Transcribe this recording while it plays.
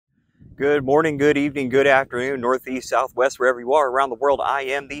Good morning, good evening, good afternoon, northeast, southwest, wherever you are around the world. I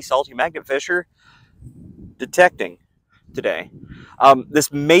am the Salty Magnet Fisher detecting today.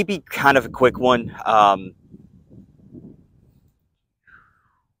 This may be kind of a quick one. I'm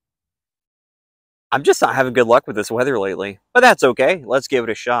just not having good luck with this weather lately, but that's okay. Let's give it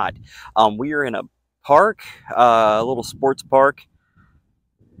a shot. We are in a park, a little sports park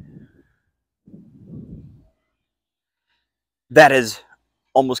that is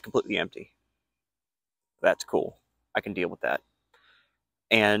almost completely empty. That's cool. I can deal with that.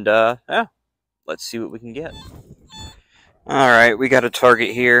 And yeah, let's see what we can get. All right, we got a target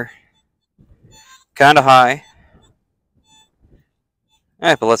here, kind of high. All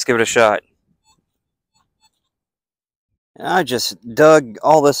right, but let's give it a shot. I just dug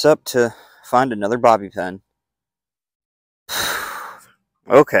all this up to find another bobby pin.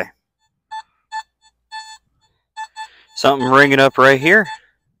 Okay. Something ringing up right here.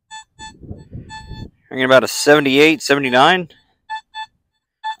 Ringing about a 78, 79.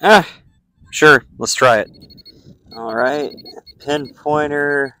 Ah, sure. Let's try it. All right. Pin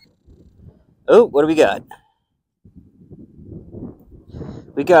pointer. Oh, what do we got?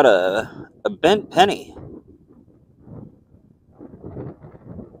 We got a bent penny.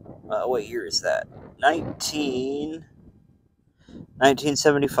 What year is that?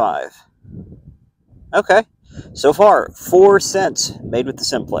 1975. Okay. So far, 4 cents made with the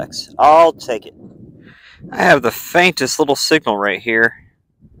Simplex. I'll take it. I have the faintest little signal right here.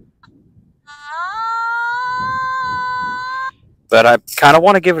 But I kind of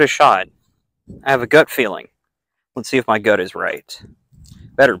want to give it a shot. I have a gut feeling. Let's see if my gut is right.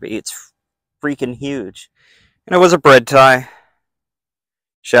 Better be. It's freaking huge. And it was a bread tie.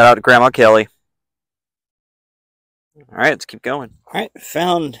 Shout out to Grandma Kelly. All right, let's keep going. All right,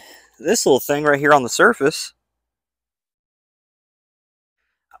 found this little thing right here on the surface.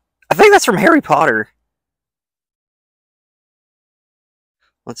 I think that's from Harry Potter.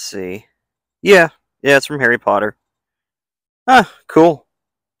 Let's see. Yeah, it's from Harry Potter. Ah, cool.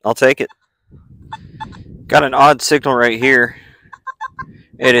 I'll take it. Got an odd signal right here.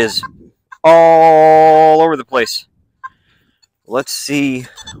 It is all over the place. Let's see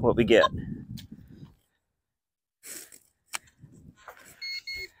what we get.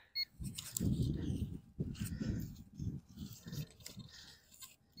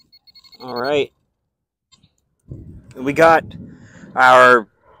 All right. We got our...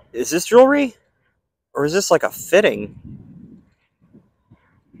 Is this jewelry? Or is this like a fitting?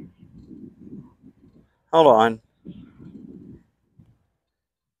 Hold on.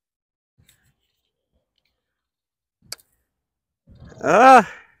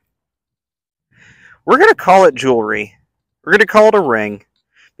 We're going to call it jewelry. We're going to call it a ring.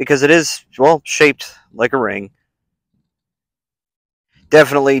 Because it is, well, shaped like a ring.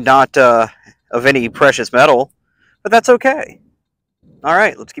 Definitely not of any precious metal. But that's okay. All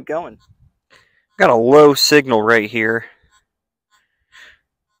right, let's keep going. Got a low signal right here.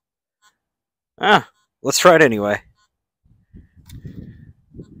 Let's try it anyway.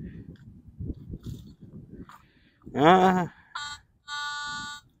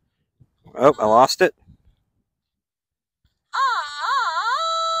 Oh, I lost it.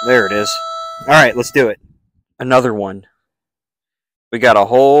 There it is. All right, let's do it. Another one. We got a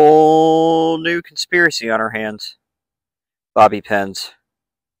whole new conspiracy on our hands. Bobby pins.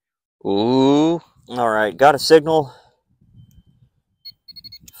 Ooh. All right, got a signal.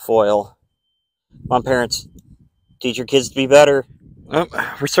 Foil. Come on, parents. Teach your kids to be better. Oh,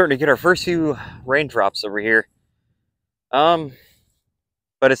 we're starting to get our first few raindrops over here. But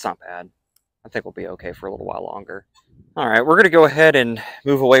it's not bad. I think we'll be okay for a little while longer. All right, we're going to go ahead and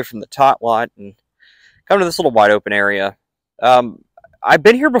move away from the tot lot and come to this little wide open area. I've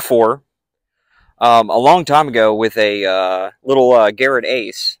been here before, a long time ago with a little Garrett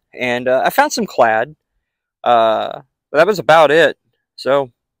Ace, and I found some clad. But that was about it.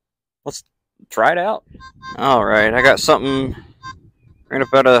 So let's try it out. All right, I got something right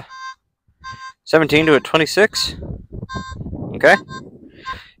about a 17 to a 26. Okay.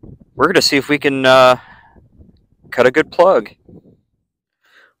 We're going to see if we can cut a good plug.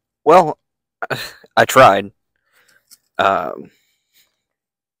 Well, I tried.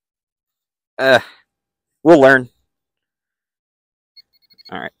 We'll learn.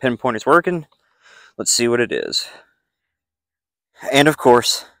 All right, pinpoint is working. Let's see what it is. And of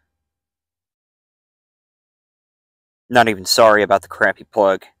course, not even sorry about the crappy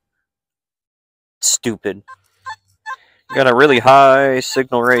plug. Stupid. Got a really high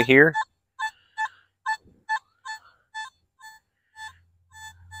signal right here.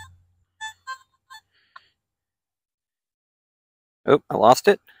 Oh, I lost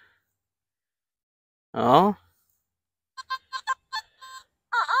it. Oh.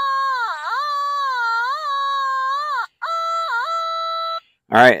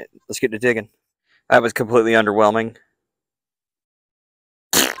 Alright, let's get to digging. That was completely underwhelming.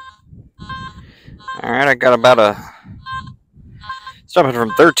 Alright, I got about a... Stopping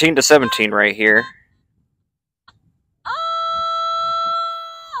from 13 to 17 right here.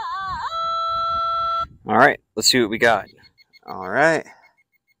 Alright, let's see what we got. Alright.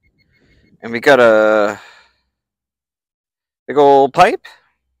 And we got a... big old pipe?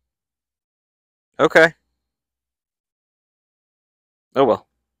 Okay. Oh well.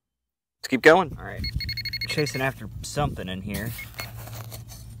 Let's keep going. Alright. Chasing after something in here.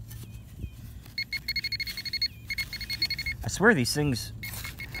 I swear these things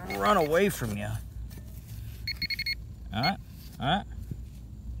run away from you. No.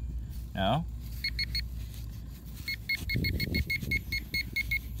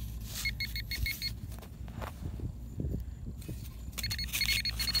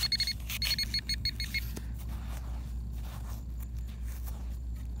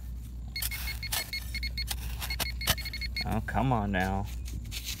 Oh, come on now.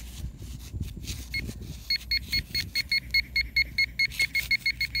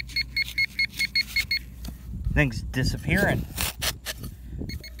 Things disappearing.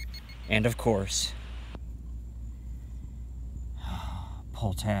 And of course,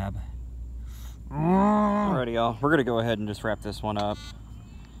 pull tab. Alrighty, y'all. We're gonna go ahead and just wrap this one up.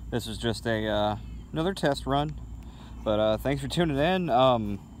 This is just a another test run. But thanks for tuning in.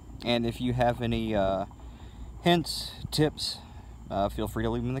 And if you have any hints, tips, feel free to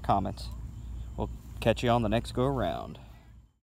leave them in the comments. We'll catch you on the next go around.